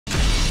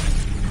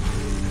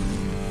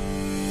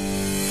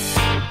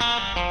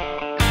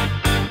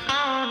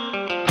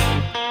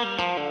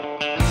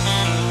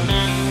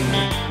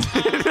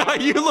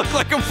You look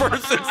like a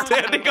person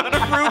standing on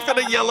a roof in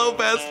a yellow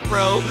vest,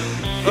 bro.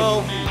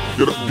 Oh.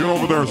 Get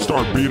over there and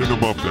start beating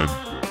him up then.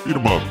 Beat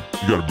him up.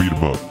 You gotta beat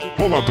him up.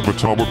 Hold out the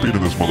baton. We're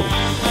beating this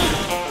motherfucker.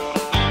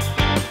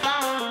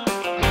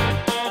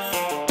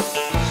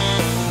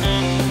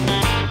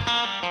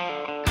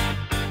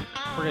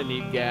 We're gonna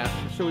need gas.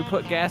 Should we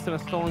put gas in a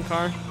stolen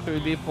car? Should we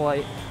be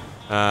polite?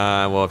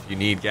 Well, if you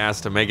need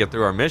gas to make it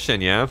through our mission,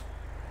 yeah.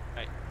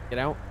 Alright, get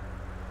out.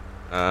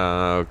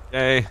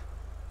 Okay.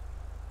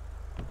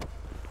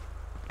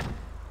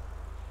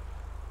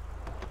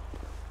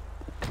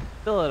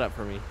 Fill it up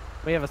for me.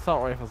 We have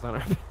assault rifles on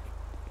our.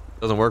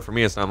 Doesn't work for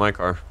me. It's not my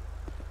car.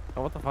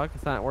 Oh, what the fuck?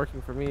 It's not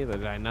working for me.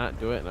 Did I not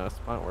do it in a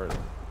spot where? I was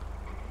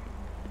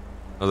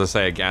gonna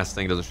say a gas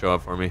thing doesn't show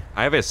up for me.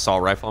 I have a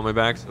assault rifle on my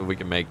back, so we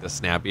can make this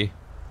snappy.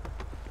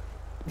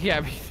 Yeah,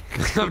 I mean,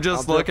 I'm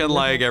just looking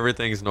like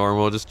everything's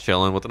normal, just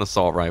chilling with an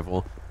assault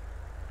rifle.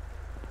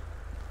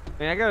 I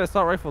mean, I got an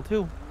assault rifle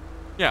too.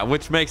 Yeah,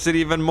 which makes it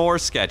even more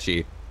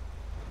sketchy.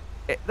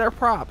 They're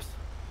props.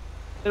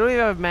 They don't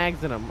even have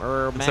mags in them,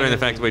 or considering the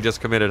fact that we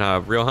just committed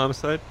a real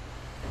homicide.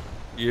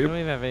 They don't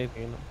even have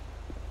anything in them.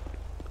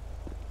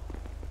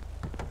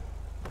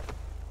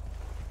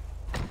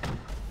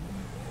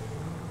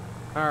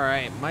 All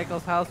right,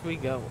 Michael's house we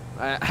go.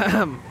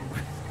 Yeah,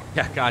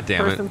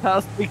 goddamn it. Person's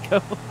house we go.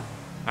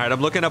 All right,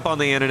 I'm looking up on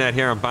the internet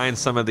here. I'm buying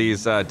some of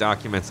these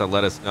documents that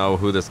let us know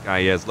who this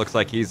guy is. Looks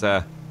like he's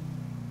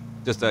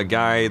just a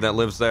guy that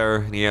lives there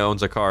and he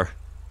owns a car.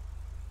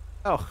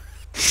 Oh,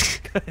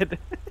 good.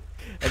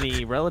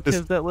 Any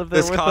relatives that live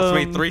there this with cost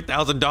him? me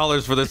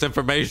 $3,000 for this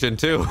information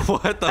too.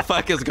 What the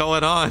fuck is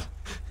going on?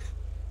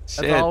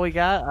 Shit. That's all we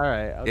got? All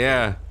right. Okay.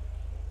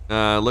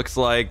 Yeah. Looks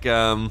like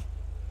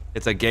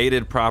it's a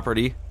gated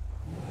property.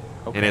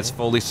 Okay. And it's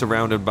fully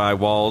surrounded by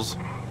walls.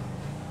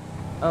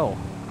 Oh.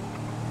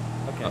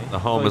 Okay. The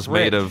home is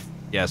made of,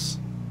 yes.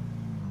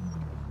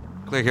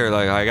 Click here,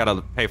 like I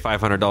gotta pay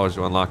 $500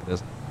 to unlock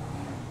this.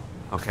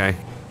 Okay.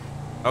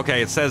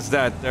 Okay, it says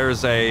that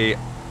there's a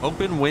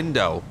open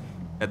window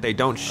that they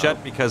don't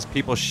shut because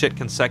people shit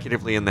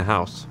consecutively in the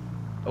house.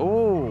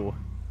 Oh.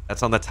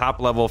 That's on the top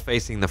level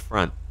facing the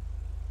front.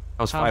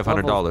 That was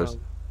 $500.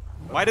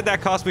 Why did that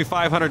cost me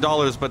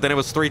 $500, but then it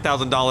was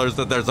 $3,000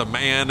 that there's a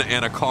man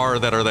and a car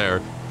that are there?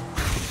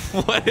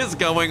 What is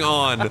going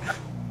on?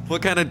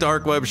 What kind of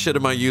dark web shit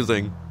am I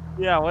using?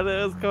 Yeah, what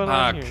is going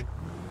on here?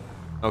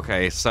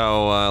 Okay,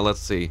 so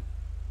let's see.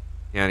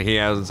 Yeah, he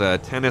has a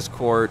tennis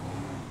court.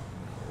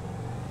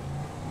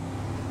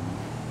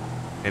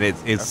 And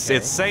it's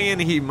saying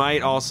he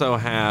might also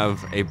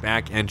have a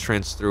back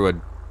entrance through a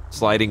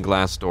sliding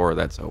glass door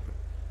that's open.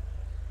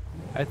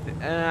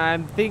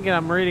 I'm thinking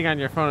I'm reading on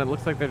your phone. It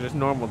looks like they're just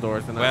normal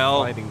doors and not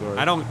sliding doors.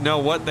 I don't know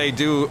what they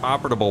do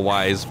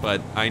operable-wise,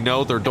 but I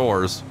know they're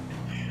doors.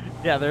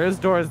 Yeah, there is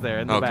doors there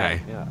in the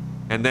back. Yeah.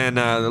 And then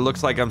it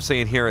looks like I'm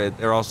seeing here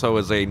there also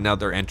is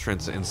another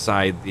entrance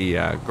inside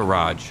the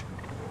garage.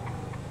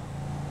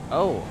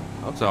 Oh.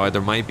 Okay. So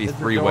there might be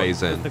three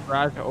ways in. Is the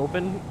garage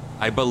open?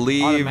 I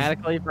believe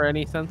automatically for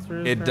any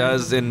sensors? It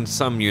does in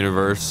some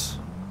universe.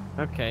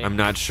 Okay. I'm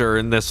not sure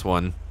in this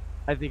one.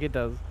 I think it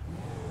does.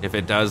 If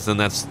it does, then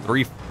that's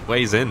 3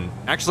 ways in.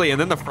 Actually, and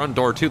then the front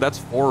door too. That's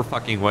 4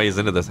 fucking ways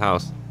into this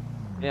house.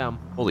 Yeah.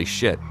 Holy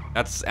shit.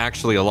 That's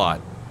actually a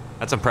lot.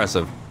 That's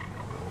impressive.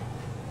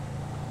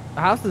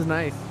 The house is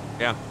nice.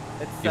 Yeah.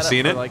 It's You've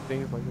seen it? like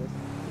things like this.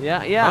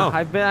 Yeah, yeah. Oh.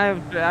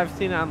 I've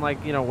seen it on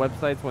like, you know,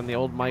 websites when the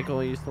old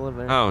Michael used to live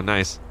there. Oh,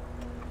 nice.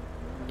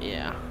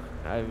 Yeah.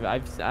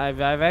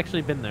 I've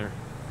actually been there.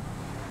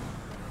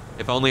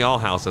 If only all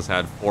houses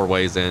had 4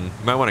 ways in. You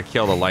might want to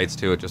kill the lights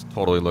too. It just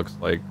totally looks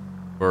like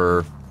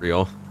we're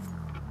real.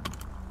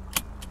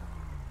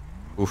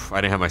 Oof,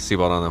 I didn't have my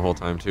seatbelt on the whole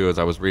time too as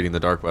I was reading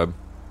the dark web.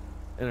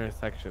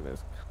 Intersection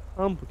is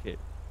complicated.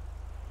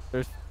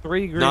 There's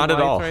 3 green Not lights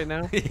at all. right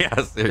now. Yeah,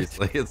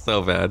 seriously, it's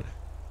so bad.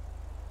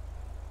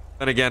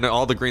 And again,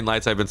 all the green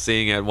lights I've been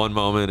seeing at one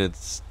moment,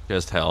 it's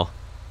just hell.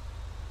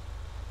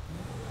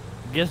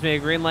 Gives me a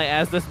green light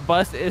as this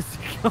bus is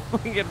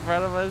going in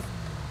front of us.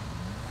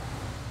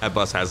 That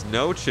bus has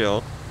no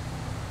chill.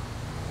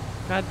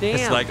 God damn.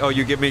 It's like, oh,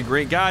 you give me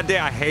green. God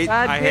damn, I hate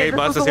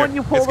buses here.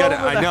 It's got,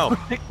 I know.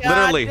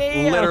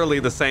 Damn. literally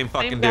the same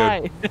fucking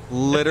dude.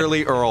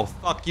 Literally Earl.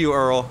 Fuck you,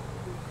 Earl.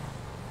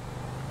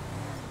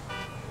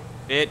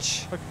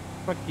 Bitch.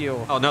 Fuck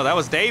you. Oh no, that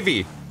was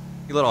Davey.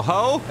 You little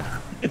hoe.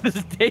 It was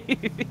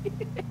Davey.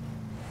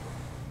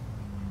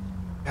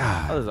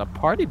 God. Oh, there's a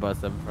party bus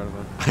up in front of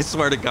us. I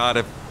swear to God,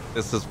 if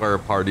this is where a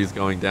party's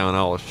going down,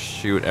 I'll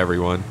shoot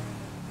everyone.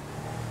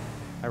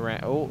 I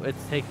ran. Oh,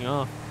 it's taking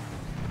off.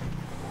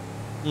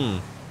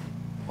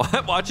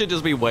 Watch it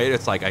just be wait.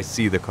 It's like I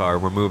see the car.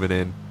 We're moving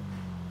in.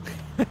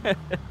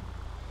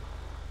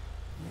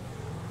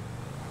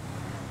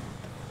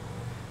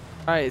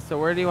 All right, so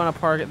where do you want to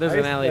park it? There's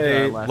an alley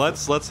to our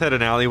left. Let's hit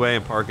an alleyway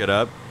and park it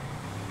up.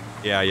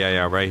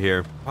 Yeah, right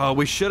here. Oh,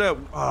 we should have.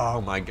 Oh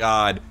my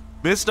God,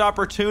 missed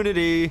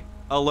opportunity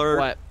alert.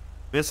 What?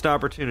 Missed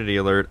opportunity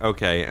alert.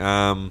 Okay.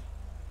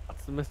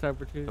 What's a missed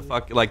opportunity. The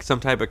fuck, like some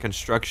type of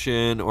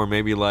construction, or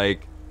maybe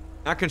like,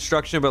 not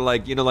construction, but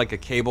like, you know, like a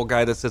cable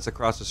guy that sits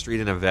across the street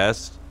in a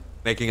vest,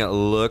 making it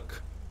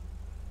look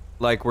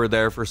like we're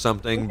there for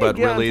something, but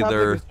really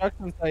they're. The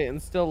construction site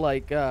and still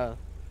like, you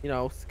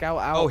know, scout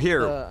out. Oh,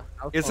 here,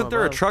 isn't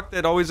there a truck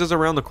that always is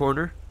around the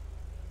corner?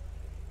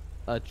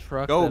 A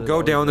truck.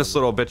 Go down this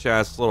little bitch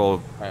ass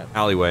little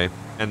alleyway,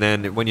 and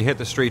then when you hit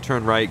the street,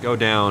 turn right, go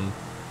down.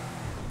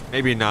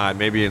 Maybe not.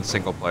 Maybe in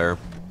single player.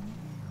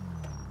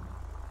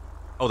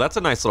 Oh, that's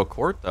a nice little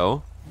court,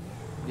 though.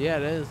 Yeah,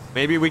 it is.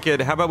 Maybe we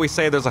could. How about we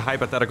say there's a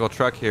hypothetical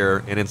truck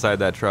here, and inside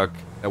that truck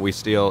that we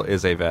steal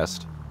is a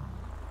vest.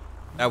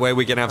 That way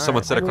we can have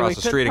someone sit across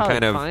the street and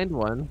kind of find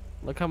one.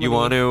 Look how many. You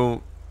want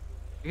to?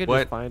 You could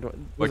just find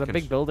one. There's a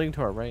big building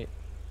to our right.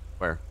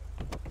 Where?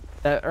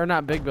 Or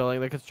not big building.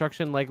 The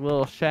construction like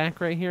little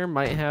shack right here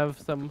might have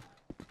some.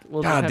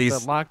 We'll God,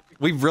 these.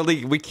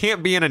 We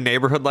can't be in a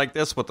neighborhood like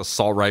this with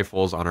assault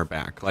rifles on our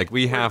back. Like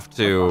we have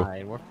to.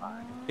 We're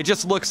fine. It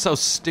just looks so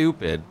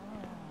stupid.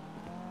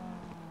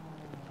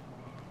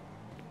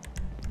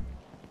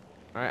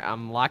 All right,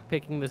 I'm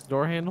lockpicking this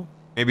door handle.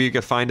 Maybe you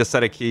could find a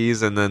set of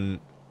keys and then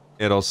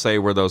it'll say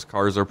where those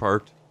cars are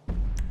parked.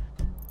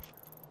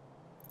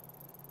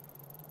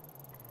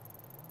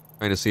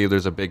 Trying to see if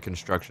there's a big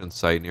construction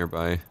site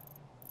nearby.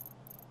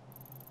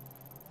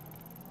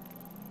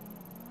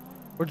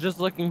 We're just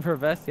looking for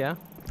vests, yeah?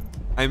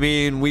 I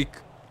mean,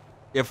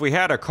 if we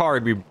had a car,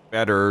 it'd be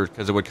better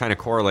because it would kind of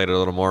correlate a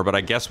little more. But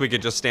I guess we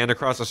could just stand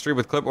across the street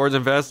with clipboards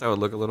and vests. That would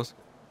look a little.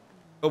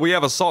 But we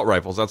have assault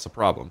rifles. That's the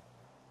problem.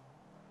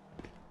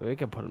 We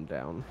can put them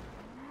down.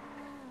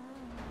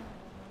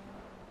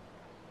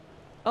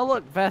 Oh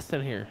look, vest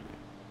in here.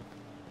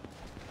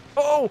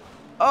 Oh,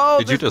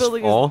 Did you just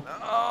fall?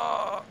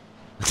 Oh.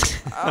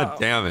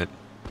 Damn it!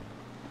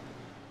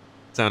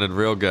 Sounded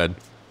real good.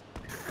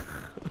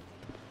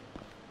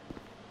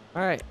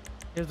 All right,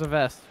 here's a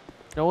vest.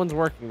 No one's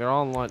working. They're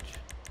all on lunch.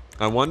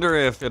 I wonder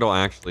if it'll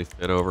actually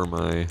fit over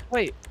my.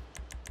 Wait.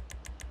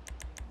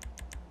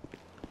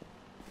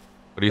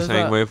 What are you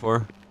saying? Wait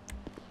for?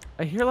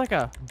 I hear like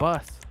a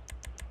bus.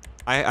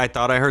 I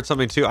thought I heard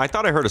something too. I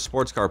thought I heard a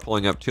sports car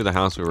pulling up to the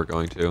house we were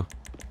going to. Of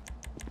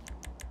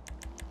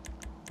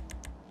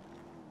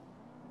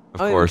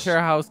course. I don't even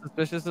care how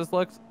suspicious this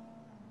looks.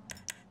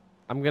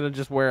 I'm gonna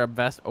just wear a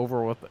vest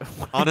over with it.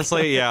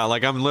 Honestly, yeah.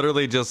 Like I'm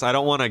literally just. I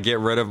don't want to get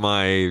rid of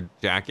my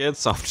jacket,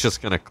 so I'm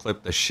just gonna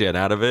clip the shit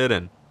out of it.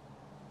 And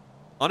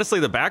honestly,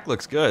 the back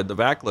looks good. The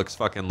back looks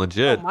fucking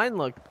legit. Oh, mine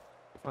look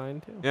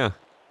fine too. Yeah.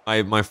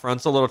 My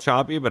front's a little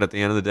choppy, but at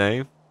the end of the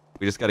day,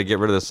 we just got to get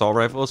rid of the assault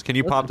rifles. Can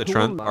you pop the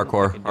trunk?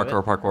 Parkour.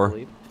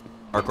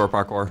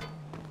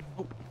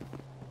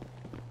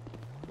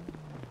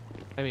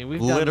 I mean,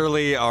 we've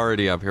literally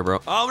already up here, bro.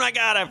 Oh my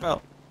god, I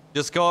fell.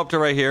 Just go up to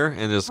right here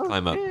and just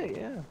climb up.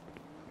 Yeah.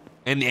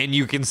 And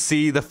you can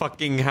see the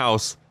fucking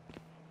house,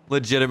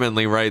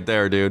 legitimately right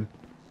there, dude.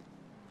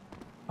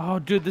 Oh,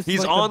 dude, this. He's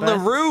is like on the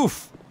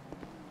roof.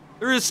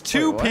 There is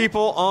two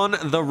people on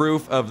the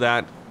roof of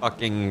that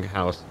fucking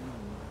house.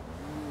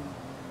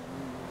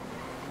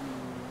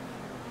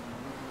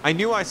 I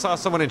knew I saw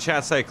someone in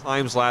chat say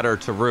climbs ladder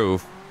to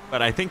roof,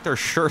 but I think they're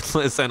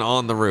shirtless and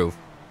on the roof.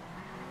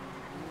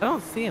 I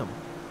don't see them.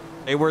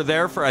 They were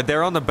there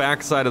they're on the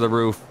back side of the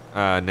roof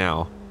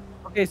now.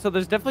 Okay, so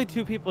there's definitely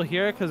two people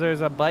here because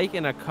there's a bike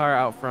and a car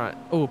out front.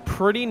 Oh,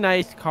 pretty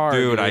nice car.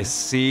 Dude, I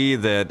see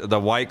the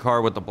white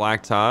car with the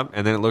black top,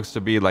 and then it looks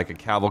to be like a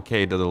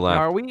cavalcade to the left.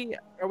 Are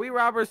we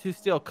robbers who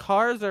steal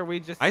cars, or are we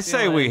just? I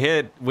say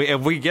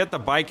if we get the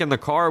bike in the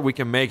car, we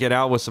can make it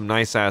out with some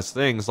nice ass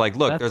things. Like,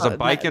 look, there's a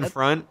bike in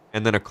front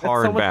and then a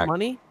car in back.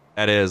 Money?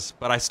 That is,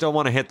 but I still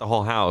want to hit the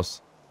whole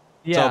house.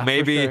 Yeah, so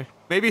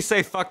maybe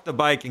say fuck the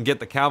bike and get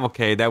the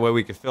cavalcade. That way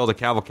we can fill the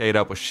cavalcade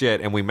up with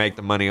shit and we make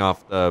the money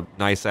off the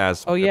nice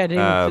ass. Oh yeah,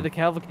 to the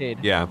cavalcade.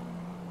 Yeah.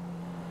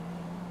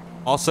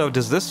 Also,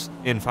 does this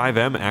in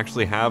 5M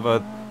actually have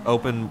a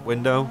open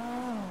window?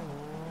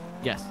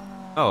 Yes.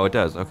 Oh, it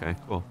does. Okay,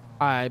 cool.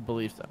 I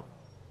believe so.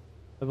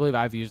 I believe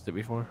I've used it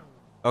before.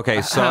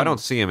 Okay, so I don't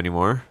see him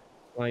anymore.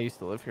 When I used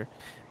to live here.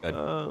 Good.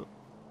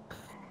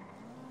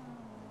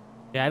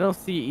 Yeah, I don't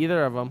see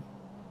either of them.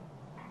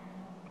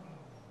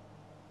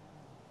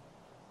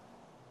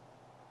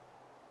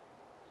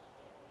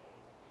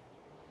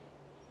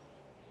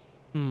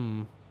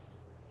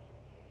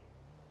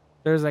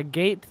 There's a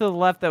gate to the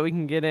left that we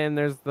can get in.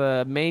 There's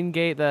the main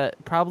gate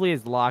that probably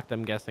is locked,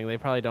 I'm guessing. They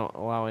probably don't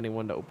allow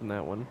anyone to open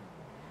that one.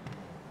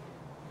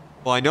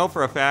 Well, I know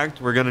for a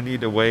fact we're going to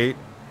need to wait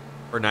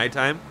for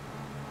nighttime.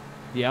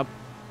 Yep.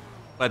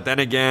 But then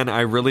again,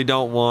 I really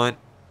don't want...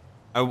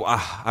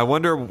 I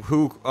wonder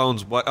who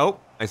owns what... Oh,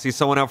 I see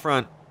someone out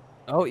front.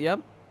 Oh, yep.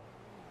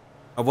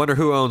 I wonder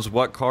who owns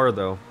what car,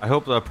 though. I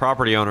hope the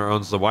property owner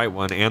owns the white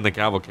one and the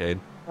cavalcade.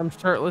 I'm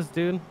shirtless,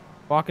 dude.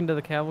 Walking to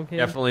the cavalcade.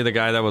 Definitely the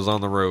guy that was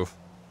on the roof.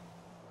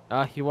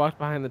 He walked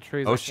behind the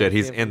trees. Oh, shit.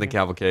 He's in the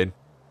cavalcade.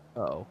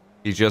 Uh-oh.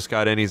 He just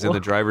got in. He's in the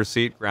driver's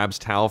seat. Grabs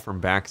towel from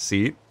back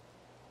seat.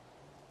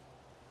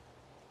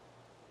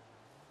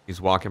 He's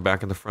walking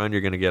back in the front.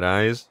 You're going to get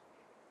eyes.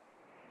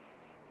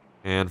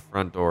 And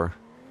front door.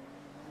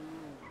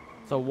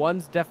 So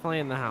one's definitely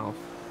in the house.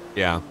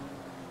 Yeah.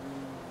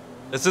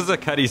 This is a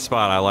cutty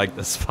spot. I like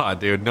this spot,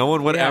 dude. No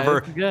one would ever...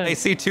 it's good. They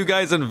see two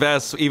guys in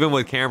vests, even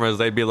with cameras,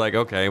 they'd be like,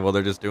 okay, well,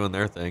 they're just doing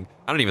their thing.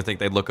 I don't even think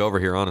they'd look over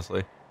here,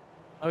 honestly.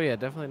 Oh, yeah,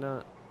 definitely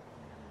not.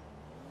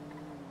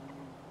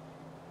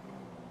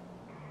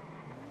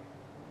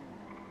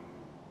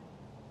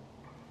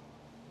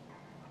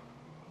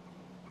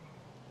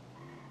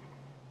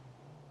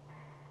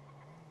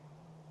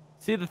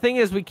 See, the thing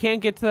is, we can't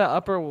get to the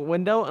upper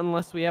window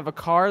unless we have a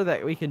car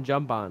that we can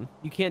jump on.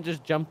 You can't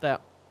just jump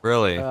that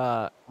Really?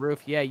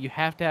 roof. Yeah, you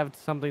have to have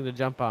something to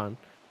jump on.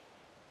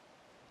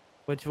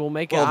 Which will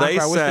make it Well, they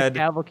awkward. I wish said- the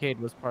cavalcade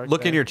was parked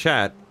Look in there. your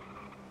chat.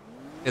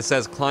 It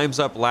says climbs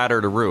up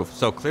ladder to roof.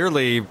 So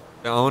clearly,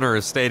 the owner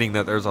is stating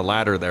that there's a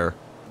ladder there.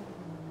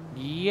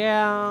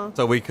 Yeah.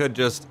 So we could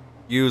just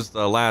use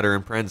the ladder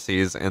in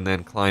parentheses and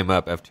then climb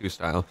up F2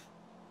 style.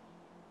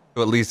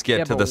 To at least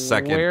get to but the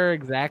second. Where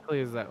exactly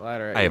is that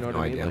ladder at? I You have know no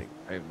what mean? idea. Like,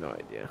 I have no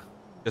idea.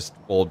 Just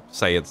we'll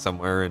say it's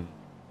somewhere and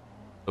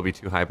there'll be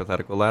two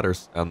hypothetical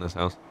ladders on this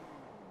house.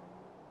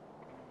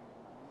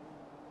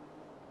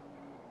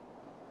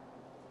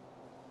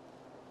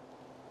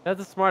 That's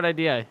a smart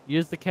idea.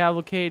 Use the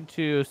cavalcade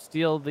to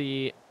steal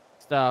the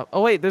stuff.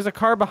 Oh wait, there's a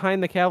car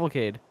behind the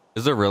cavalcade.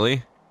 Is it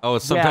really? Oh,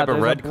 it's some Yeah, type of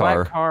there's a red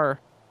black car.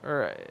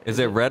 Or Is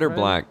it red or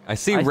black? I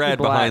see red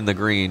black. behind the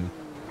green.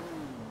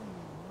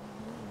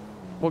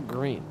 What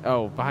green?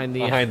 Oh, behind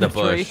the Behind the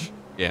tree. bush.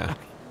 Yeah.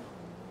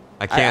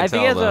 I I can't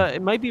think tell though.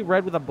 it might be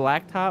red with a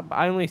black top.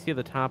 I only see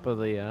the top of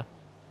the.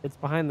 It's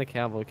behind the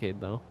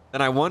cavalcade though.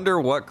 And I wonder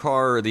what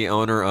car the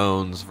owner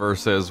owns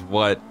versus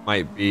what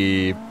might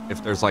be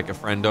if there's like a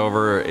friend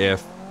over,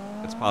 if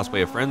it's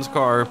possibly a friend's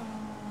car.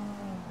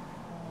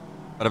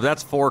 But if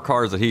that's 4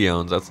 cars that he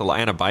owns, that's a lot.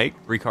 And a bike,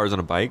 3 cars and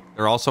a bike.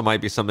 There also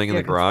might be something in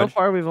the 'cause garage. So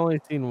far, we've only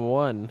seen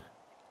one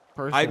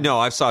person.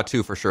 I saw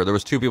 2 for sure. There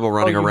was 2 people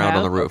running you around on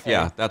have? the roof. Okay.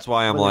 Yeah, that's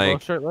why I'm Were they both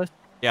like, shirtless.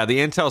 yeah. The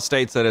intel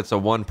states that it's a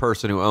one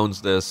person who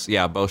owns this.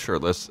 Yeah, both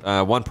shirtless.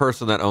 One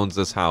person that owns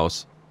this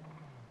house.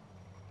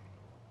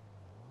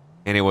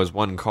 And it was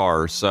 1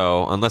 car.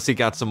 So unless he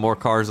got some more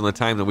cars in the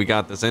time that we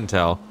got this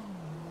intel,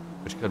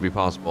 which could be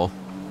possible.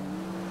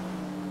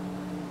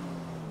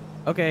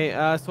 Okay,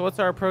 so what's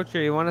our approach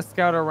here? You want to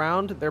scout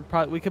around?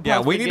 We could. Yeah,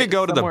 we possibly need to get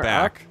go to the somewhere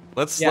back. up.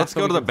 Let's Yeah, go so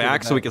to we the can see the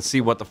back so we back. can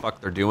see what the fuck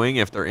they're doing.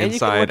 If they're And you can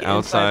inside, look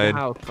outside. the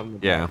house from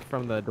the Yeah. back,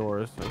 from the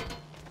doors. So.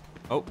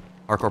 Oh,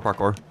 parkour,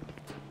 parkour.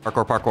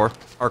 Parkour, parkour.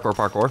 Parkour,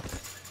 parkour.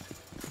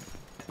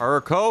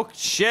 Parkour,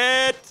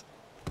 shit!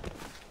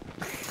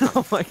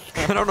 Oh my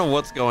god. I don't know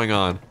what's going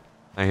on.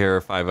 I hear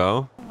a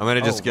 5-0. I'm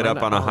gonna just get we're up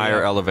not- on a oh, higher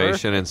yeah.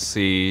 elevation and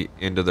see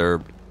into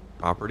their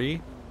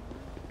property.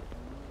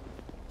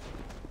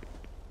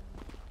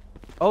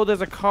 Oh,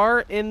 there's a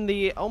car in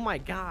the. Oh my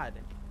god.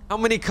 How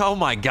many? Oh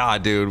my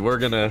god, dude. We're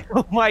gonna.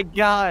 Oh my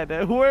god.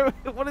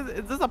 What is?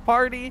 Is this a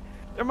party?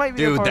 There might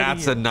be. a Dude, party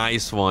that's here. a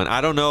nice one. I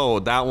don't know.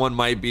 That one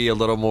might be a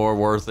little more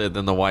worth it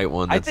than the white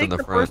one I that's in think the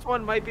the front. first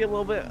one might be a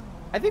little bit.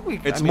 I think we.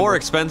 It's I mean, more we're-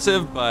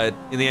 expensive, but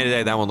in the end of the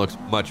day, that one looks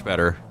much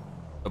better.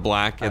 The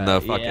black and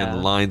the fucking yeah.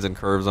 lines and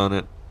curves on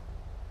it.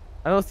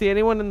 I don't see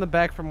anyone in the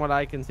back from what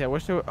I can see. I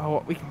wish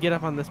we could get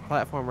up on this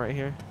platform right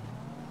here.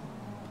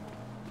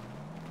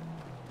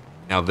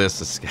 Now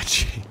this is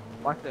sketchy.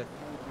 Watch this.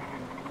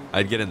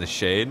 I'd get in the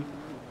shade.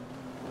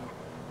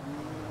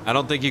 I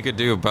don't think you could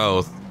do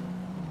both.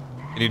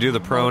 Can you do the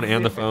prone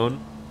and the phone?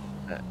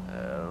 I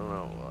don't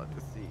know. We'll have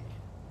to see.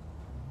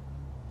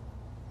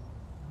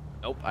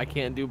 Nope, I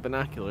can't do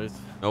binoculars.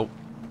 Nope.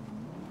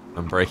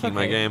 I'm breaking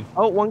my Okay. game.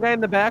 Oh, one guy in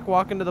the back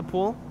walking to the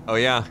pool. Oh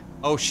yeah.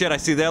 Oh shit, I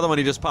see the other one.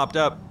 He just popped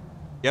up.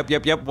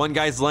 Yep. One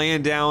guy's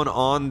laying down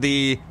on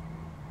the...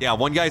 Yeah,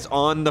 one guy's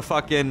on the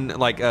fucking,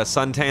 like,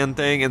 suntan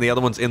thing, and the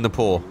other one's in the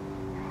pool.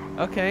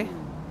 Okay.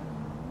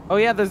 Oh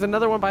yeah, there's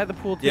another one by the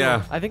pool too.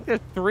 Yeah. I think there's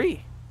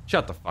 3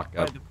 Shut the fuck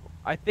by up. the pool.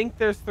 I think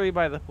there's 3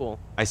 by the pool.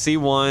 I see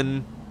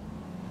 1,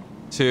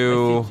 I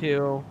 2... see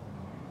 2.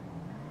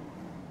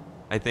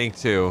 I think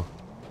 2.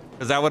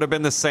 Because that would have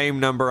been the same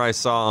number I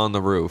saw on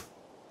the roof.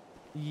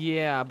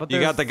 Yeah, but You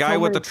got the there's guy so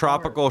with the many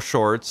tropical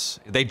shorts.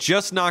 They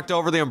just knocked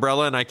over the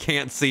umbrella, and I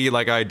can't see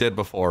like I did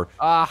before.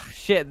 Ah,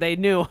 shit, they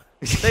knew.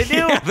 They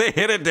knew. Yeah, they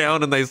hit it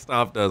down, and they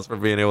stopped us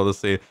from being able to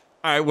see.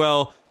 All right,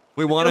 well,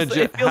 we want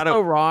to... It feels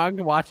so wrong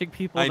watching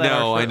people. I that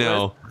are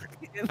know.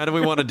 shirtless. How do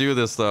we want to do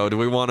this, though? Do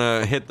we want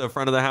to hit the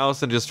front of the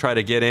house and just try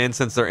to get in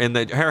since they're in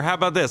the... Here, how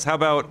about this? How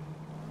about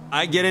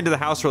I get into the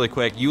house really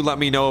quick. You let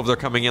me know if they're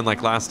coming in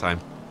like last time.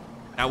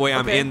 That way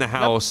I'm Okay, in the yep,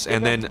 house,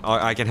 and then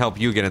I can help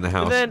you get in the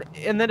house.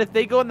 And then if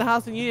they go in the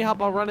house and you need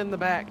help, I'll run in the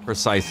back.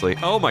 Precisely.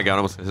 Oh my god, I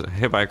almost got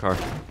hit by a car. All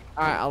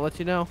right, I'll let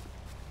you know.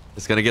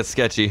 It's gonna get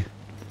sketchy.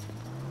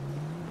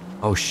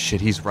 Oh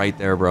shit, he's right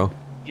there, bro.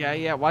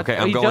 Yeah. Watch. Okay,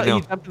 oh, I'm he going ju- now.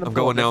 he jumped in the I'm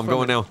pool. going now. They're I'm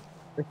going swimming. now.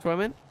 They're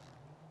swimming.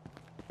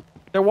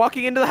 They're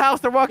walking into the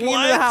house. They're walking into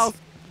What? the house.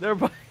 They're.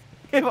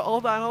 Hey, but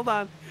hold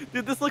on.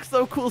 Dude, this looks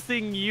so cool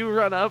seeing you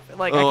run up.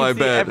 Like Oh, I I can see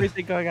bet.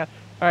 everything going on.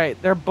 All right,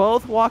 they're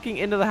both walking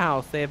into the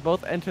house. They have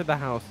both entered the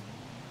house.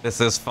 This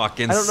is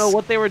fucking I don't know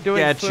what they were doing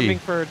sketchy. swimming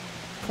for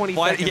 20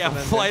 Why, seconds. yeah,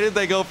 why did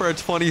they go for a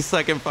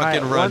 20-second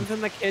fucking run? One's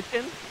in the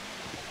kitchen.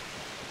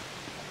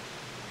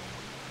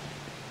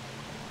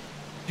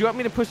 Do you want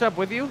me to push up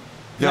with you?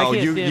 'Cause I No,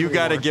 can't see him you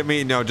gotta anymore. give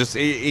me no. Just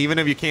even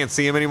if you can't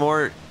see him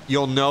anymore,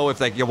 you'll know if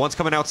like one's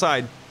coming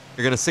outside.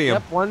 You're gonna see him.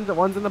 Yep,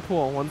 one's in the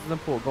pool. One's in the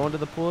pool. Going to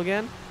the pool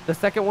again. The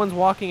second one's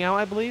walking out,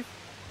 I believe.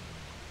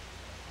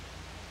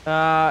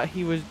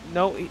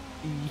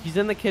 He's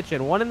in the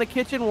kitchen. One in the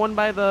kitchen, one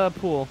by the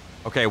pool.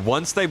 Okay,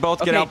 once they both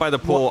get Okay, out by the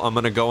pool, I'm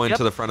gonna go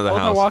into the front of the both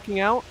house. Are walking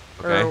out.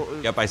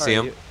 Okay. Yep, I see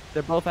him.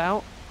 They're both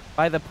out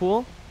by the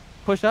pool.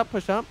 Push up,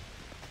 push up.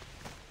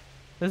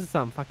 This is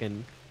some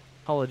fucking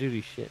Call of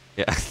Duty shit.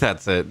 Yeah,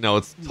 that's it. No,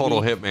 it's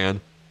total Hitman.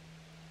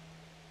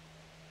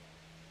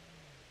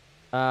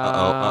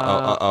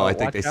 Uh-oh. I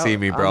think they see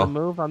me, bro. On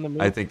the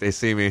move. I think they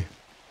see me.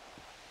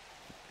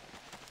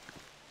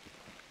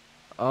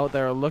 Oh,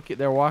 they're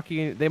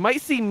walking. They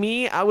might see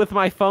me with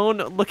my phone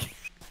looking.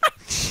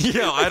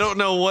 Yo, I don't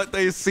know what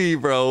they see,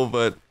 bro,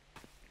 but.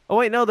 Oh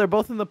wait, no, they're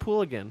both in the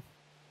pool again.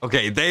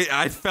 Okay,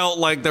 I felt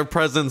like their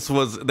presence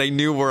they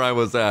knew where I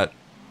was at.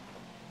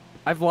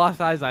 I've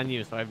lost eyes on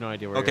you, so I have no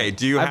idea where. Okay, you're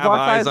do you have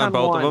eyes on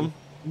both of them?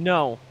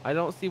 No, I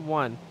don't see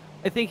one.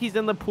 I think he's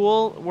in the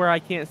pool where I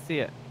can't see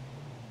it.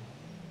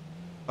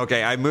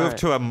 Okay, I moved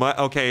to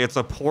okay, it's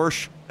a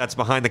Porsche that's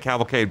behind the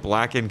cavalcade,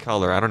 black in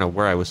color. I don't know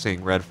where I was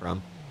seeing red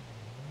from.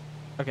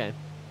 Okay.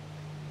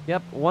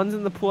 Yep, one's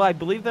in the pool. I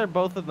believe they're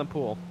both in the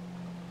pool.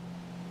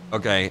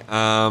 Okay,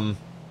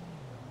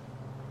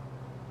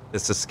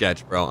 this is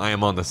sketch, bro. I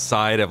am on the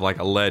side of like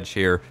a ledge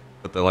here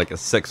with like a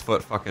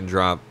 6-foot fucking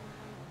drop.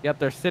 Yep,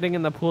 they're sitting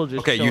in the pool just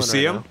okay, you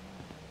see right him? Now.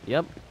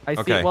 Yep. I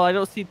see. Okay. Well, I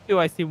don't see two.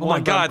 I see one. Oh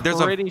my god, there's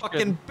a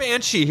fucking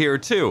banshee here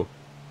too.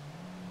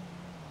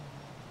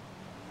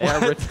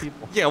 Yeah, rich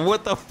people. Yeah,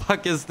 what the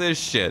fuck is this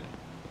shit?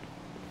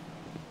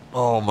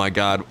 Oh my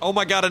god. Oh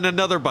my god, and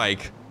another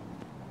bike.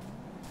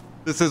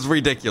 This is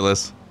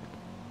ridiculous.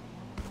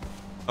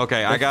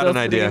 Okay, I got an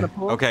idea.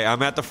 Okay,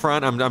 I'm at the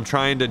front. I'm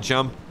trying to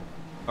jump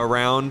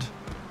around.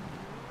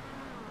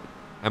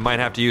 I might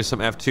have to use some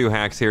F2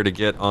 hacks here to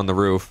get on the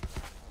roof.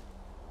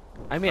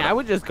 I mean, I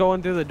would just go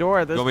in through the door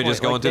at this point. You want me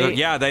just going through the...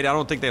 Yeah, I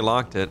don't think they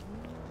locked it.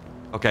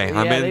 Okay,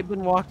 yeah, they've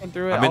been walking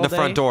through it I'm in the all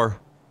front day. door.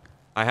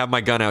 I have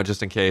my gun out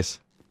just in case.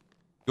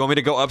 You want me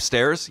to go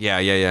upstairs?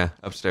 Yeah,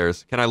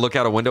 upstairs. Can I look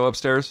out a window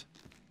upstairs?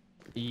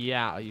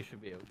 Yeah, you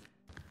should be able to.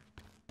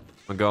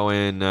 I'm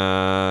going,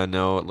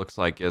 no, it looks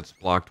like it's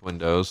blocked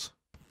windows.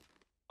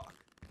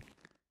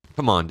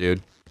 Come on,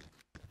 dude.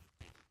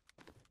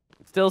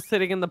 Still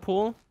sitting in the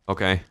pool?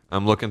 Okay,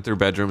 I'm looking through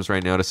bedrooms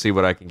right now to see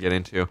what I can get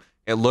into.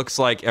 It looks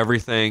like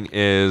everything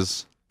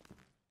is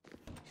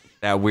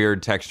that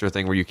weird texture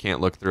thing where you can't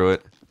look through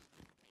it.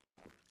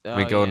 Let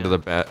me go into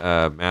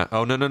the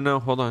oh, no,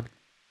 hold on.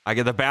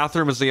 The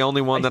bathroom is the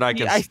only one that I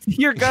can... I see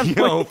your gun.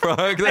 Yo,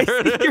 fuck, there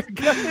it is. Your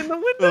gun in the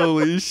window.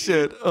 Holy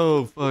shit.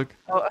 Oh, fuck.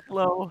 Oh,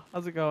 hello.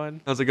 How's it going?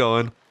 How's it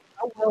going?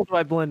 How well do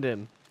I blend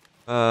in?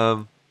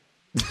 You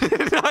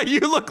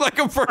look like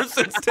a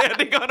person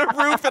standing on a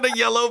roof in a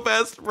yellow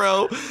vest,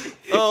 bro.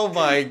 Oh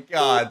my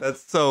god,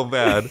 that's so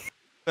bad.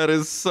 That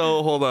is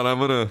so... Hold on, I'm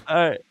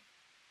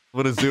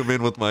gonna zoom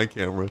in with my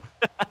camera.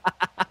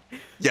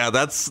 Yeah,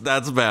 that's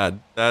bad.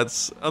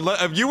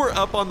 If you were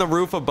up on the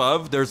roof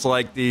above, there's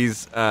like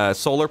these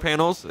solar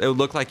panels. It would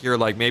look like you're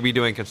like maybe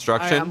doing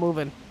construction. I'm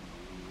moving.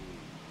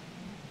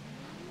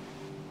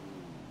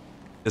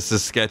 This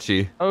is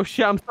sketchy. Oh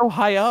shit, I'm so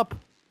high up.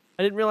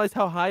 I didn't realize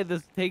how high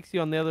this takes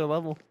you on the other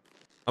level.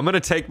 I'm gonna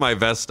take my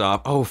vest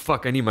off. Oh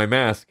fuck, I need my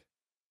mask.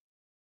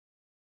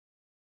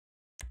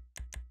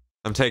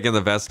 I'm taking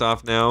the vest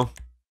off now.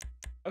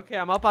 Okay,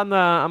 I'm up on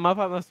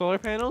the solar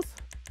panels.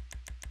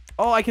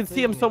 Oh, I can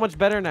see him so much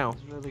better now.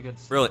 Really good.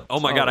 Really? Oh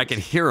my god, I can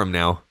hear him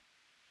now.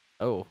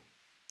 Oh.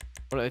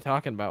 What are they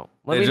talking about?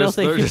 They're just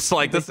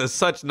like, this is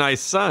such nice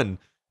sun.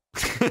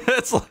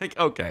 It's like,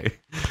 okay.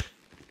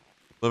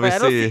 Let me see. I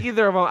don't see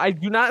either of them. I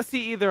do not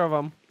see either of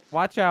them.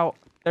 Watch out.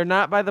 They're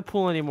not by the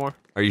pool anymore.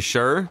 Are you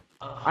sure?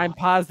 I'm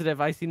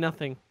positive. I see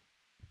nothing.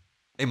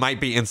 They might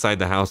be inside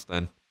the house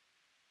then.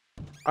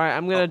 All right,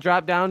 I'm gonna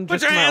drop down.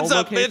 Put your hands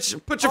up,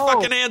 bitch! Put your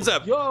fucking hands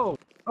up! Yo!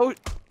 Oh,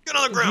 get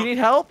on the ground! Do you need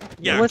help?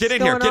 Yeah, get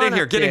in here! Get in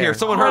here! Get in here!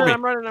 Someone hurt me!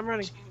 I'm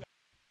running.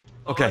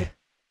 Okay.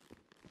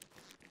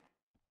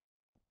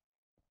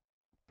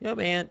 Yo,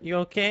 man, you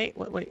okay?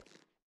 Wait.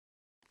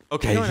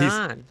 Okay, What's going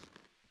on?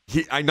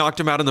 I knocked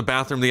him out in the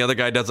bathroom. The other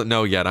guy doesn't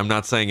know yet. I'm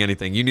not saying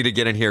anything. You need to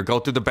get in here. Go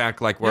through the back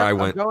like where I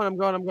went. I'm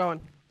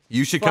going.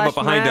 You should come up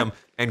behind him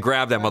and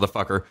grab that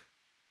motherfucker.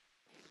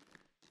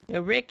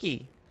 Yo,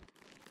 Ricky.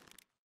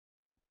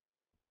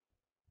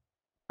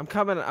 I'm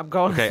coming. I'm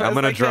going. Okay, I'm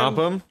gonna drop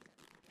him.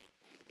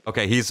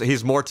 Okay,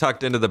 he's more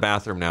tucked into the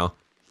bathroom now.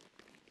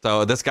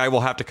 So this guy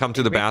will have to come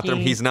to the bathroom.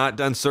 He's not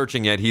done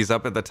searching yet. He's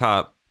up at the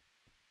top.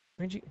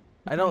 Where'd you?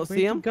 I don't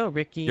see him. Go,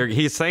 Ricky.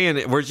 He's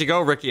saying, "Where'd you go,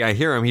 Ricky?" I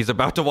hear him. He's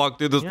about to walk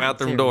through this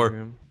bathroom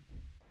door.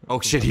 Oh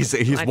shit!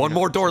 He's one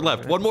more door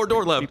left. One more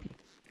door left.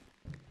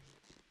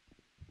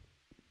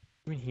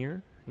 In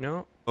here?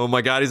 No. Oh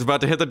my god! He's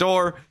about to hit the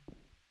door.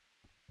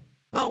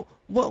 Oh,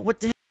 what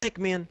the heck? Heck,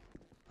 man.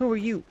 Who are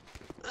you?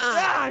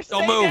 Ah,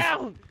 Don't stay move.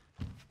 down!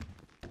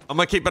 I'm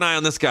gonna keep an eye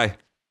on this guy.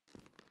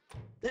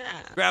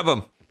 Grab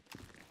him.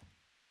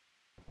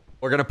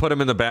 We're gonna put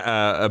him in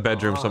the a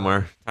bedroom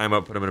somewhere. Tie him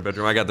up, put him in a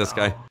bedroom. I got this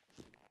guy.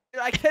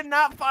 I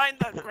cannot find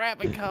the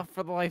grabbing cuff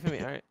for the life of me.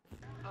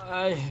 All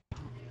right.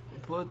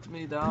 Put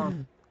me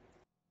down.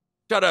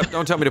 Shut up!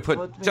 Don't tell me to put.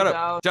 Put me Shut up!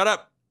 down. Shut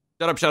up!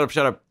 Shut up! Shut up!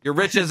 Shut up! You're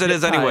rich as it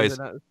is, anyways.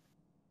 All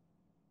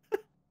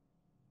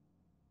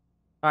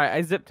right,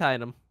 I zip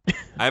tied him.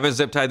 I haven't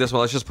zip tied this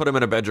one. Let's just put him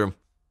in a bedroom.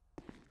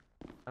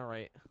 All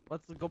right,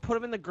 let's go put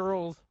him in the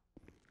girls.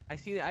 I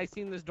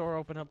seen this door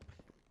open up.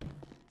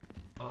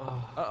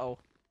 Uh-oh.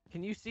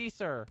 Can you see,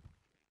 sir?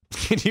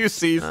 Can you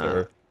see,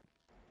 sir?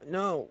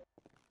 No.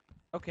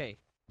 Okay.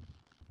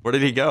 Where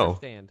did he go?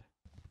 Stand.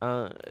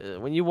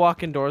 When you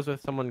walk indoors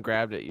with someone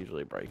grabbed, it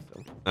usually breaks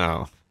them.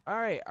 Oh. All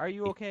right, are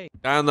you okay?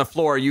 Down on the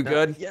floor. Are you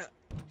good? Yeah.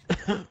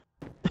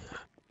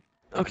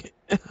 Okay.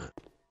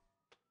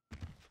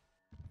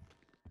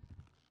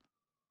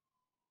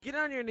 Get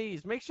on your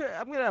knees. Make sure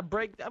I'm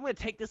gonna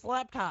take this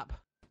laptop.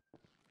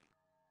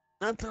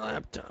 Not the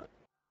laptop.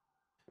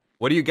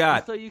 What do you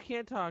got? So you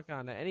can't talk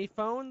on it. Any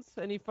phones?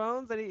 Any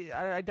phones?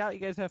 I doubt you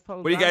guys have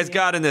phones. What do you guys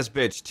got in this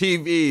bitch?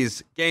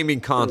 TVs, gaming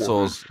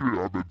consoles.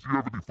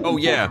 Oh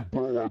yeah.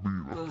 Where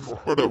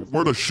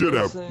the shit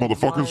at,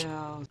 motherfuckers?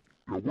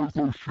 My Yeah, where's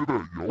those shit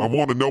at, yo? I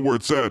want to know where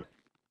it's at.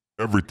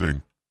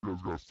 Everything. You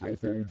guys got cell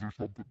phones or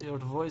something? Your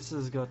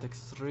voices got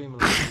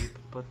extremely deep,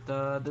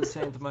 but this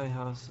ain't my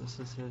house. This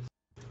is his.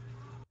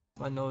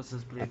 My nose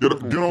is bleeding.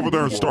 Get over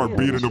there and start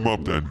beating him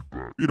up then.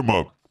 Beat him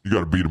up. You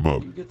gotta beat him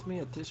up. You get me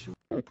a tissue?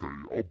 Okay,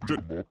 I'll beat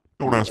him up.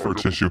 Don't ask for a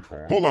tissue.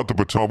 Pull out the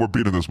baton. We're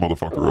beating this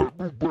motherfucker up.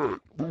 Move back.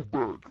 Move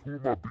back. Who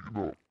am I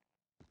beating up?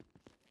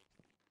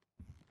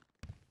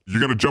 You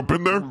gonna jump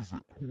in there? Who is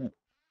it?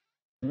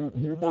 Who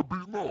am I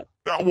beating up?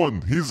 That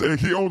one.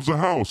 He owns the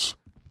house.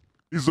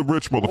 He's the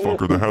rich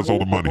motherfucker that has all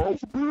the money.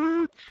 House,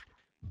 bitch.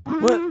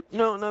 What?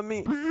 No, not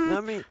me.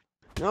 Not me.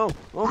 No.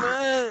 Oh,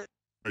 man.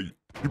 Hey,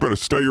 you better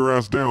stay your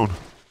ass down.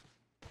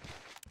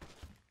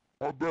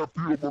 How'd that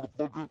feel,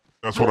 motherfucker?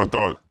 That's what I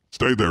thought.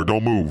 Stay there.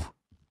 Don't move.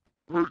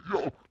 Hey,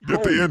 yo.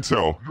 Get the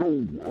intel.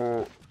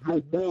 Yo,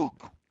 Mark. Yo,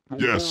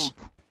 yes.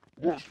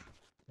 Mark.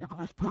 Look at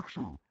this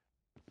picture.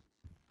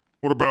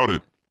 What about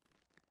it?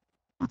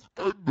 It's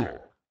Edna.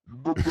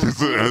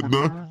 Is it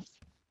Edna?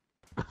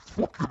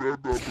 Fucking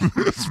Edna.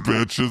 This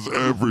bitch is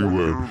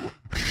everywhere.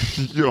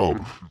 Yo.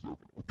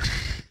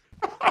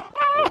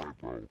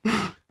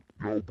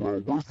 Yo, bro,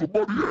 where's the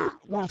money at?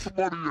 Where's the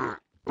money at?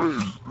 Hey,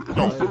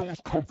 yo, it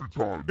was comfy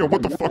time. Yo,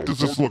 what the fuck does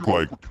this look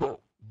like? Get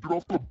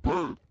off the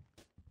bed.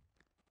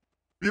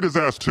 Beat his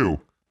ass too.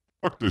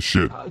 Fuck this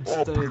shit. I'd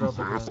I'll stay beat on his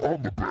the ass bed.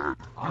 on the bed.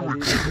 I You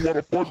need- want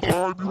a fun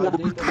time? You want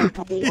to be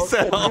comfortable? He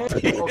said I'll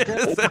Okay, beat okay.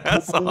 his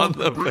ass on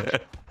the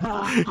bed.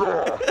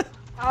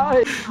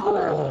 Hey,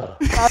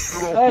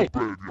 hey,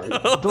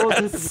 don't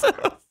hit me. So-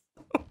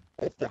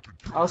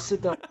 I'll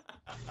sit down.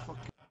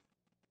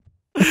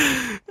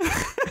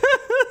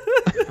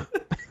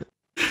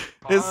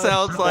 It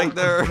sounds like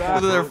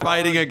they're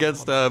fighting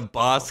against a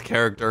boss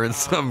character in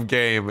some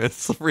game.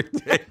 It's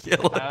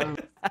ridiculous.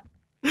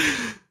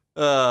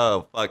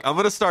 Oh fuck! I'm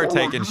gonna start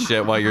taking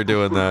shit while you're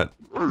doing that.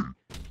 Yo,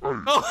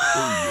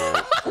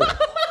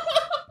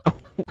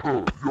 it's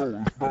not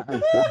no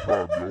fun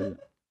time, yo.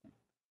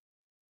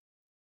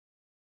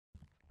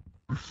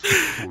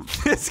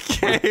 This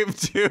game,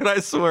 dude, I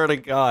swear to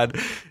God,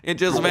 it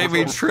just made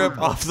me trip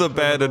off the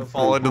bed and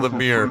fall into the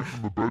mirror.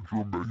 In the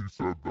bedroom that he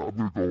said, I'm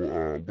gonna go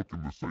look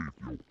in the safe,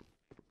 yo.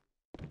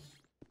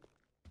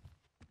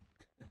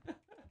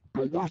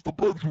 Yo, where's the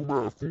bedroom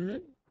at, fool?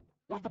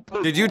 Where's the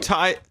bedroom? Did you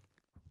tie?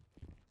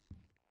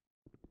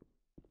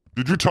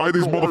 Did you tie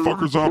these Yo,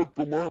 motherfuckers I already up? took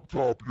the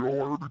laptop, yo. I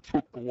already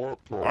took the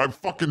laptop. I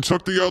fucking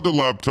took the other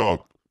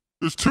laptop.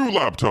 There's two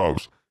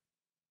laptops.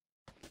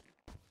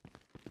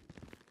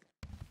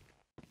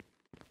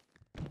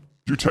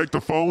 Did you take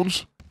the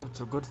phones?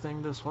 It's a good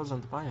thing this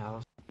wasn't my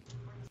house.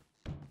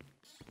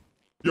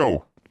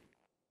 Yo,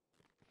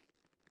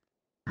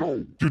 Yo,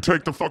 did you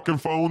take the fucking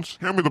phones?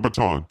 Hand me the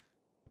baton.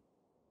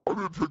 I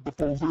didn't take the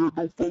phones. They had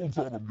no phones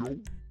on them, yo.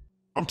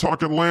 I'm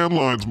talking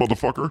landlines,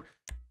 motherfucker.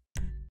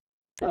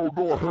 Oh,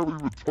 no, I haven't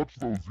even touched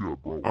those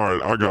yet, bro.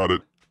 Alright, I got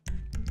it.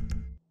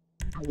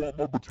 You want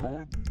my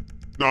baton?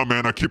 Nah,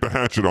 man, I keep a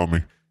hatchet on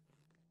me.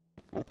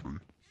 Okay.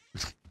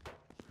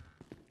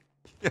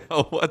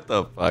 Yo, what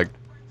the fuck?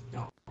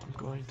 No, I'm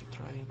going to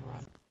try and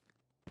run.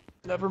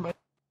 Never mind.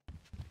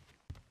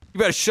 You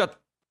better shut.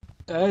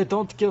 Hey,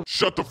 don't kill.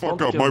 Shut the fuck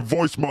Don't up. kill My me.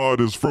 voice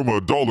mod is from a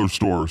dollar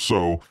store,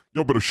 so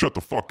y'all better shut the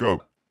fuck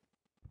up.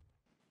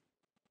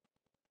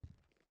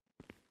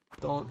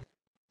 Don't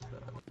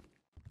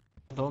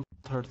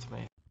hurt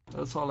me.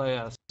 That's all I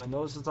ask. My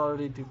nose is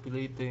already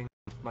bleeding.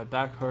 My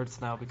back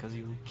hurts now because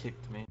you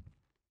kicked me.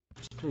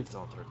 Just please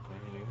don't hurt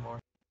me anymore.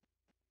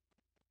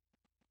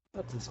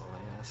 That is all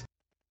I ask.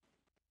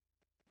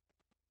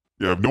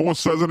 Yeah, if no one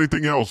says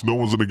anything else, no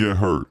one's gonna get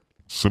hurt.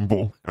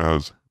 Simple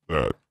as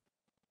that.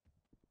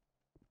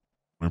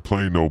 I ain't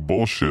playing no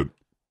bullshit.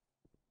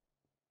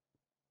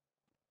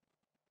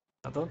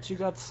 Now, don't you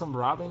got some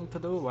robbing to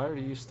do? Why are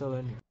you still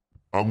in here?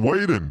 I'm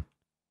waiting.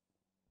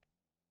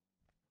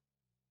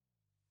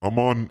 I'm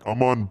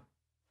on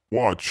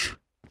watch.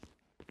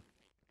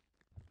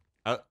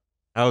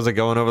 How's it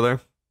going over there?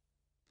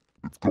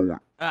 It's going.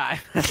 Ah,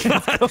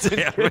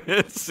 Damn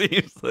it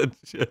seems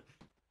legit.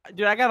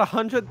 dude, I got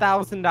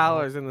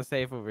 $100,000 in the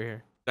safe over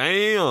here.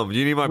 Damn, do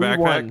you need my We backpack?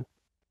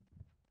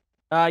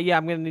 won. Yeah,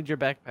 I'm gonna need your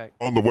backpack.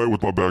 On the way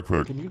with my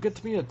backpack. Can you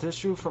get me a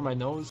tissue for my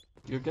nose?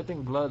 You're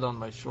getting blood on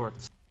my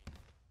shorts.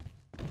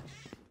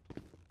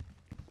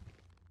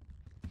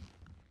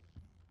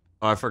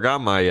 Oh, I forgot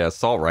my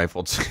assault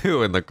rifle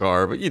too in the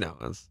car, but you know,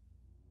 it's...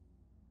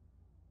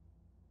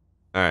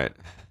 All right.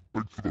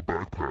 Thanks for the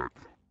backpack.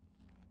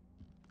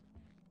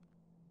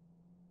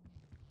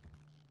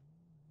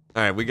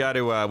 All right, we got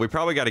to we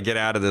probably got to get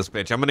out of this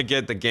bitch. I'm going to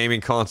get the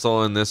gaming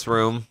console in this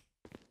room.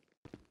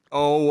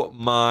 Oh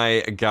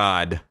my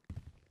god.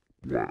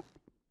 What?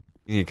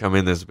 You need to come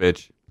in this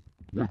bitch.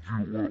 What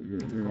was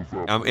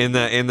that? I'm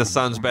in the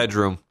son's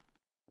bedroom.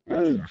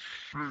 Oh,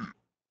 shit.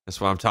 That's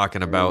what I'm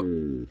talking about.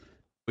 Oh.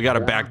 We got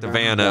to back the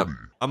van up.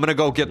 I'm going to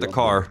go get the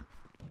car.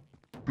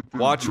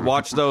 Watch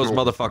those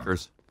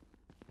motherfuckers.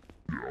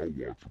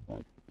 Yeah, I'll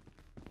watch it,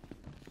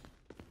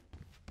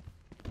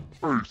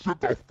 bro. Hey, sit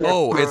the fuck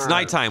Oh, it's down.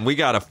 nighttime. We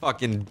gotta.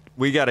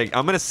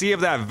 I'm gonna see if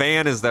that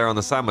van is there on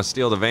the side. I'm gonna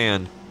steal the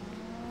van.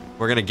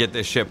 We're gonna get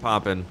this shit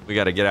popping. We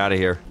gotta get out of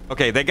here.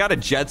 Okay, they got a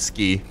jet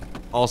ski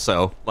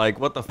also. Like,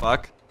 what the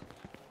fuck?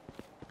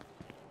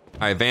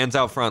 Alright, van's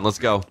out front. Let's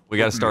go. We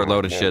gotta start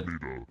loading shit.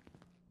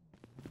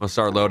 We'll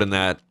start loading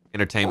that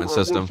entertainment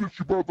system. Well, since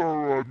your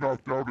brother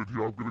knocked out in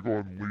here, I'm gonna go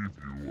and leave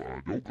you.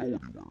 Don't go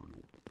anywhere.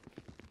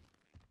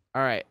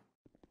 All right.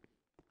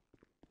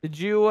 Did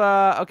you,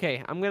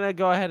 okay, I'm gonna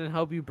go ahead and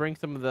help you bring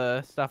some of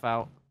the stuff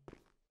out.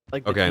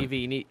 Like the Okay.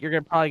 TV.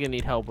 You're probably gonna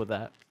need help with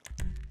that.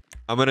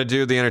 I'm gonna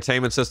do the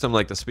entertainment system,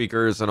 like the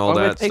speakers and all I'm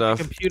gonna that take stuff.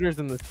 the computers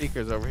and the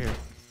speakers over here.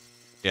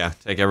 Yeah,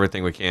 take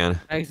everything we can.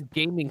 Nice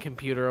gaming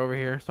computer over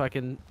here so I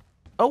can...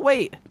 Oh,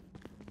 wait!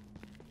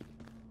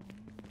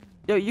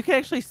 Yo, you can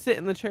actually sit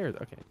in the chairs.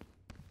 Okay.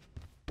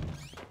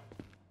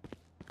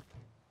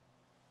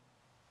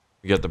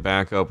 We get the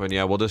back open.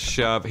 Yeah, we'll just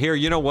shove. Here,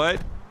 you know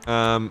what?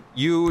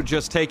 You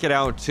just take it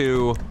out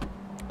to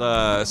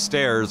the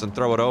stairs and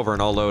throw it over,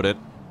 and I'll load it.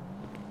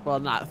 Well,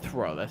 not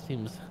throw. That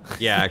seems...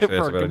 Yeah, actually,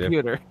 that's for a a good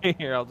idea. computer.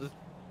 Here, I'll just...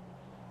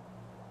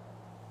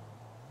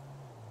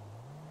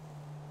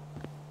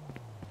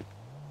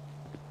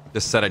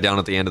 Just set it down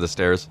at the end of the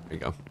stairs. There you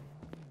go.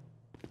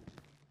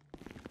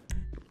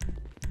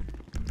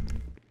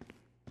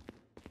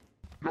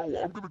 Yo,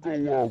 I'm gonna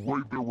go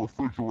raid their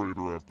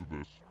refrigerator after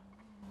this.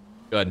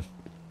 Good.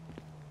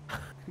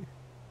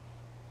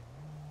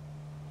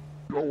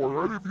 Yo,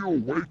 are any of you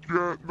awake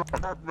yet?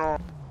 Nah. All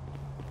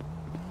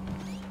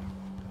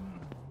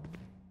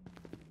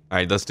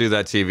right, let's do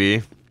that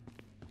TV.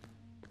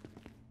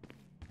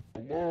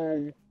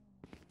 Hello?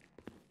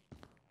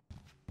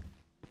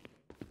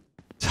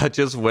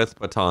 Touches with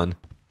baton.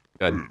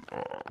 Good.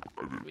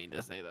 I didn't mean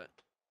to say that.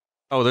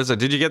 Oh,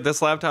 did you get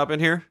this laptop in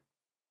here?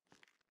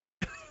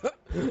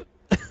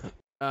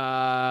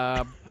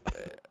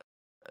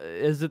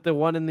 Is it the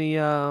one in the,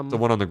 The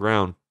one on the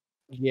ground.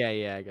 Yeah,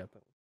 I got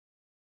that.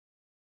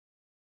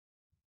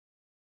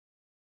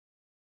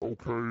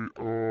 Okay,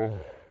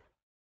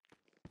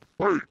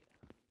 hey!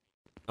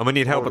 I'm gonna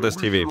need help with this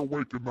at least TV. You're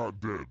awake and not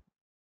dead.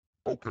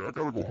 Okay, I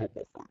gotta go help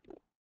my friend.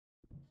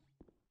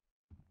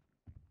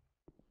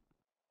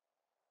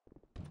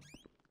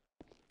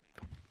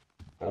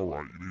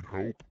 Alright, you need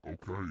help?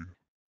 Okay.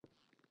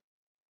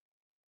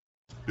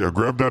 Yeah,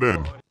 grab that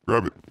end.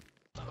 Grab it.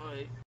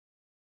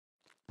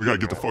 We gotta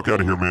get the fuck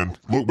out of here, man.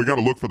 Look, we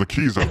gotta look for the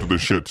keys after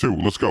this shit, too.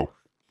 Let's go.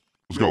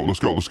 Let's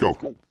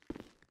go.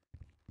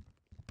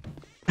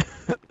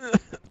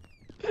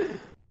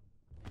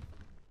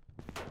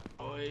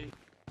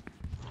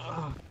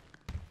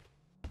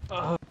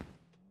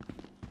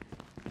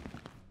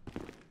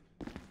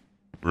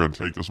 We're gonna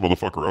take this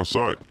motherfucker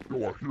outside. Yo,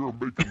 I hear him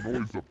making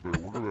noise up there.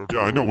 We're gonna... Yeah,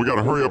 I know. We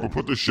gotta hurry up and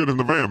put this shit in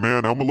the van,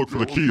 man. I'm gonna look for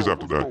the keys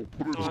after that.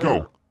 Let's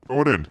go.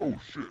 Throw it in. Oh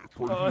shit, it's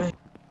right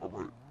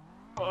here.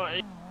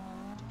 Alright.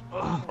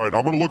 Alright,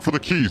 I'm gonna look for the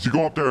keys. You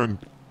go up there and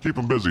keep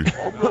them busy.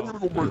 I'm gonna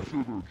go make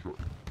sure they're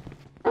checked.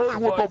 Hey,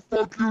 what the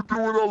fuck you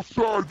doing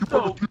outside? You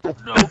better keep the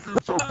fuck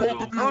inside. Both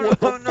of you, what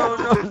the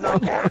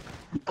fuck?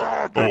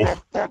 Ah, get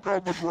the fuck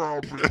on the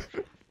ground,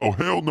 bitch. Oh,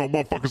 hell no.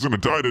 Motherfucker's gonna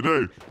die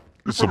today.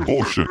 It's some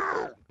bullshit.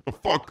 The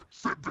fuck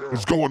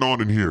is going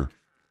on in here?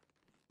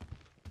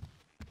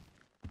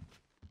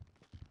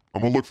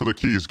 I'm gonna look for the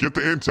keys. Get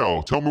the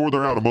intel. Tell me where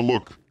they're at. I'm gonna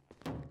look.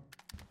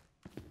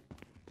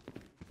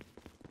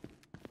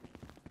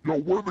 Yo,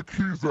 where the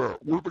keys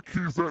at? Where the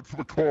keys at to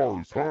the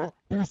cars, huh?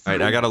 All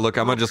right, I gotta look.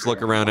 I'm gonna just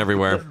look around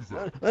everywhere.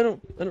 I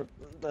don't, they're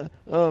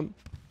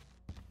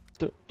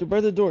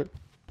by the door.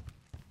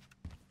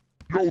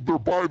 Yo, they're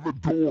by the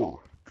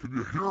door. Can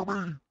you hear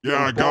me?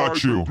 Yeah, I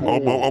got you.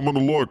 I'm gonna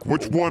look.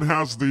 Which one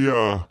has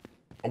the,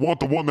 I want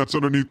the one that's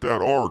underneath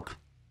that arc.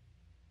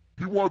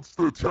 He wants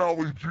the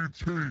Tally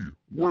GT.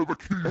 Where are the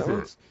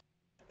keys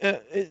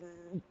at?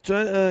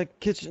 Try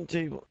kitchen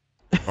table.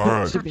 All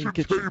right. Should be Kitchen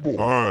kitchen.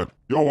 table. All right.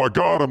 Yo, I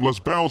got him. Let's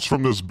bounce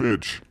from this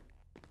bitch.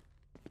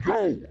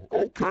 Yo,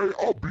 okay,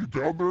 I'll be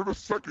down there in a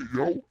second,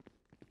 yo.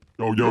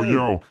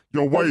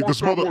 Yo, wait,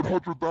 this mother...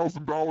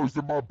 $100,000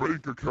 in my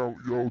bank account,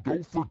 yo.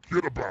 Don't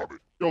forget about it.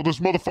 Yo, this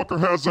motherfucker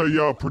has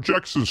a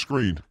projection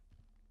screen.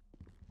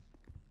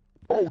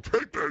 Oh,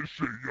 take that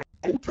shit, yo.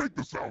 Oh, take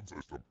the sound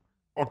system.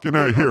 Fucking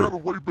A, I here. gotta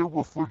raid the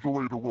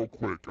refrigerator real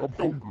quick. I'm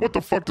Yo, hungry. what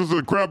the fuck does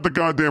it? Grab the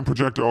goddamn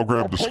projector, I'll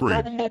grab the screen.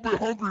 I'm a little bit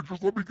hungry.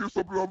 Just let me get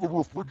something out of the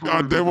refrigerator.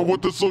 God damn it,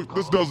 what this look?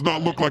 This does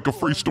not look like a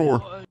free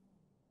store.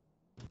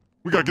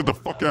 We gotta get the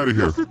fuck out of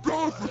here. Yes, it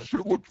does. This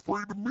shit looks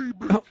free to me,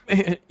 bitch. Oh,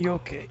 man, you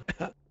okay?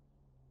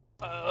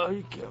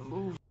 You can't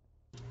move.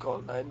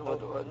 Call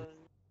 911.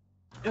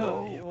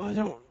 Yo, I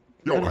don't.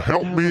 Yo,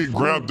 help me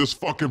grab this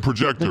fucking Pick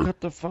projector. up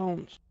the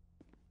phones.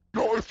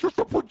 Yo, it's just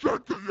a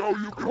projector, yo.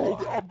 You can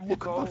hold it. I'm looking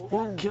for Go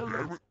food, kill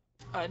damn him. it.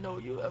 I know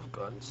you have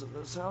guns in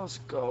this house.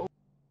 Go.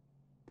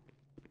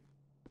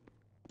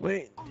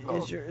 Wait,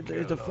 is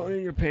the phone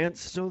in your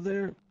pants still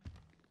there?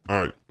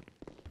 Alright.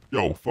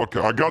 Yo, fuck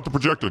it. I got the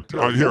projector.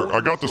 Here, I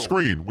got the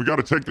screen. We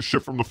gotta take the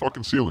shit from the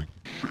fucking ceiling.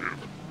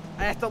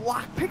 I have to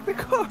lockpick the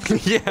car.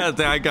 Yeah,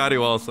 I got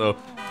you also.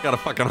 Got a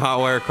fucking hot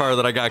wire car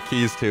that I got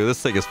keys to.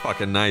 This thing is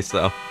fucking nice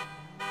though.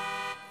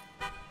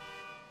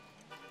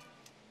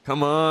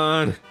 Come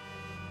on.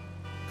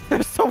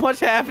 There's so much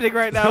happening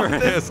right now. There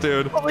it is,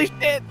 dude. Holy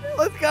shit!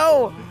 Let's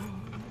go.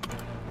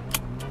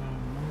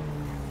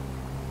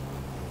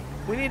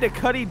 We need to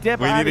Cuddy dip.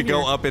 We need to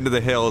go up into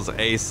the hills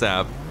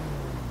ASAP.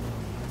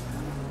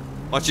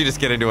 Why don't you just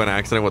get into an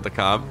accident with the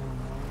cop?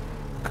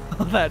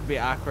 That'd be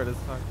awkward as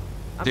fuck.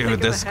 I'm Dude, taking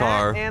this the hat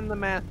car. and the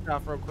mask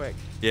off real quick.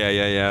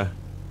 Yeah.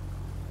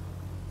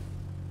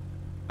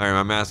 All right,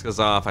 my mask is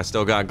off. I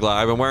still got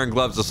gloves. I've been wearing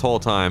gloves this whole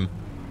time.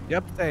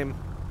 Yep, same.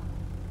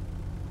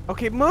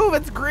 Okay, move.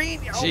 It's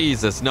green. Yo.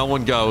 Jesus, no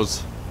one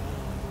goes.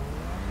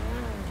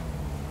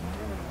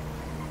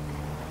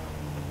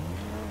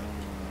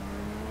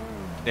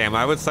 Damn,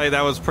 I would say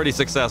that was pretty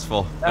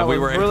successful. That we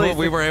was were really able,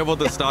 we were able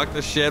to stock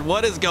the shit.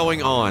 What is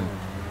going on?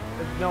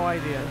 There's no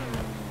idea.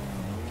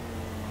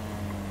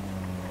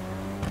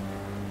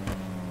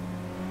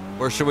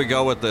 Where should we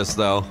go with this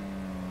though?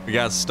 We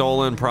got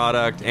stolen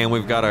product and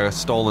we've got a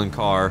stolen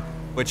car,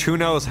 which who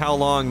knows how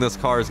long this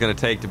car is going to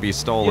take to be Yeah,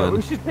 stolen.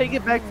 we should take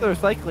it back to the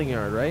recycling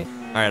yard, right?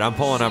 All right, I'm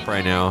pulling up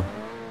right now.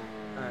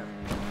 Alright.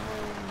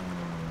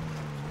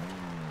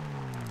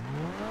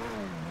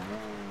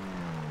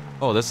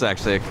 Oh, this is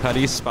actually a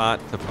cutty spot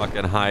to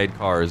fucking hide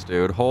cars,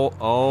 dude.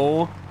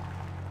 Oh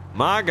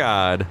my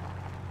God.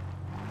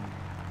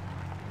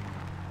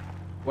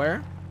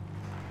 Where?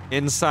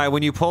 Inside,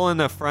 when you pull in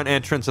the front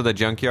entrance of the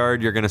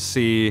junkyard, you're gonna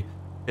see,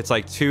 it's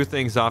like two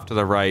things off to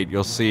the right.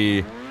 You'll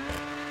see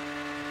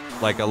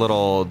like a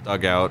little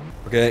dugout.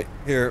 Okay,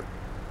 here,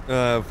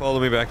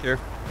 follow me back here.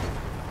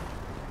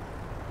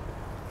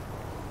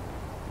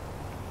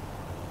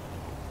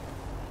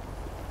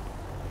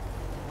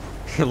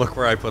 Look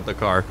where I put the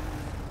car.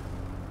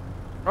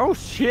 Oh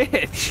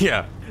shit!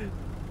 Yeah.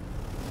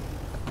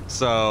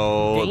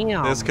 So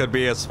Damn. this could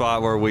be a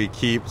spot where we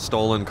keep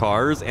stolen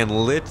cars and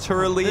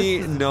literally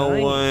This is no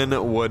nice.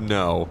 one would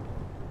know.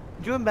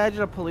 Could you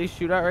imagine a police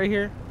shootout right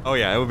here? Oh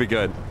yeah, it would be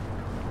good.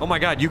 Oh my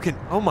God, you can,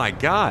 oh my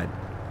God.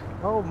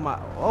 Oh my!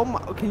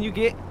 Can you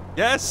get?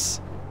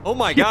 Yes. Oh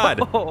my God.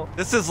 Yo.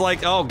 This is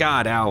like, oh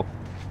God, ow.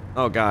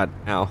 Oh God,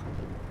 ow.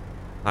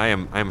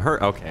 I'm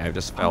hurt. Okay, I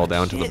just fell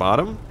down to the shit.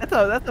 bottom.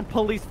 That's a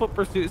police foot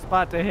pursuit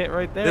spot to hit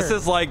right there. This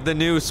is like the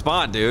new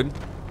spot, dude.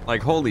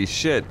 Like, holy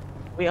shit.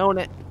 We own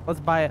it. Let's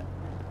buy it.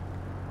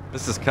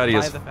 This is cutty Buy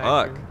as the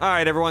fuck. factory. All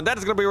right, everyone. That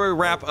is going to be where we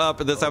wrap up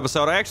this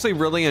episode. I actually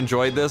really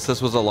enjoyed this.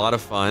 This was a lot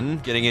of fun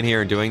getting in here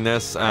and doing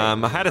this. I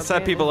had to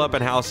set people up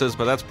in houses,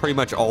 but that's pretty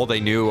much all they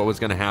knew what was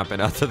going to happen.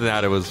 Other than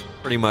that, it was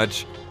pretty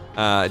much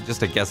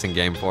just a guessing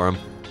game for them.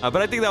 But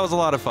I think that was a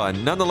lot of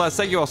fun. Nonetheless,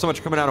 thank you all so much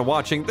for coming out and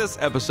watching this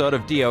episode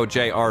of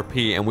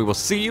DOJRP, and we will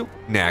see you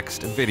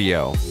next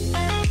video.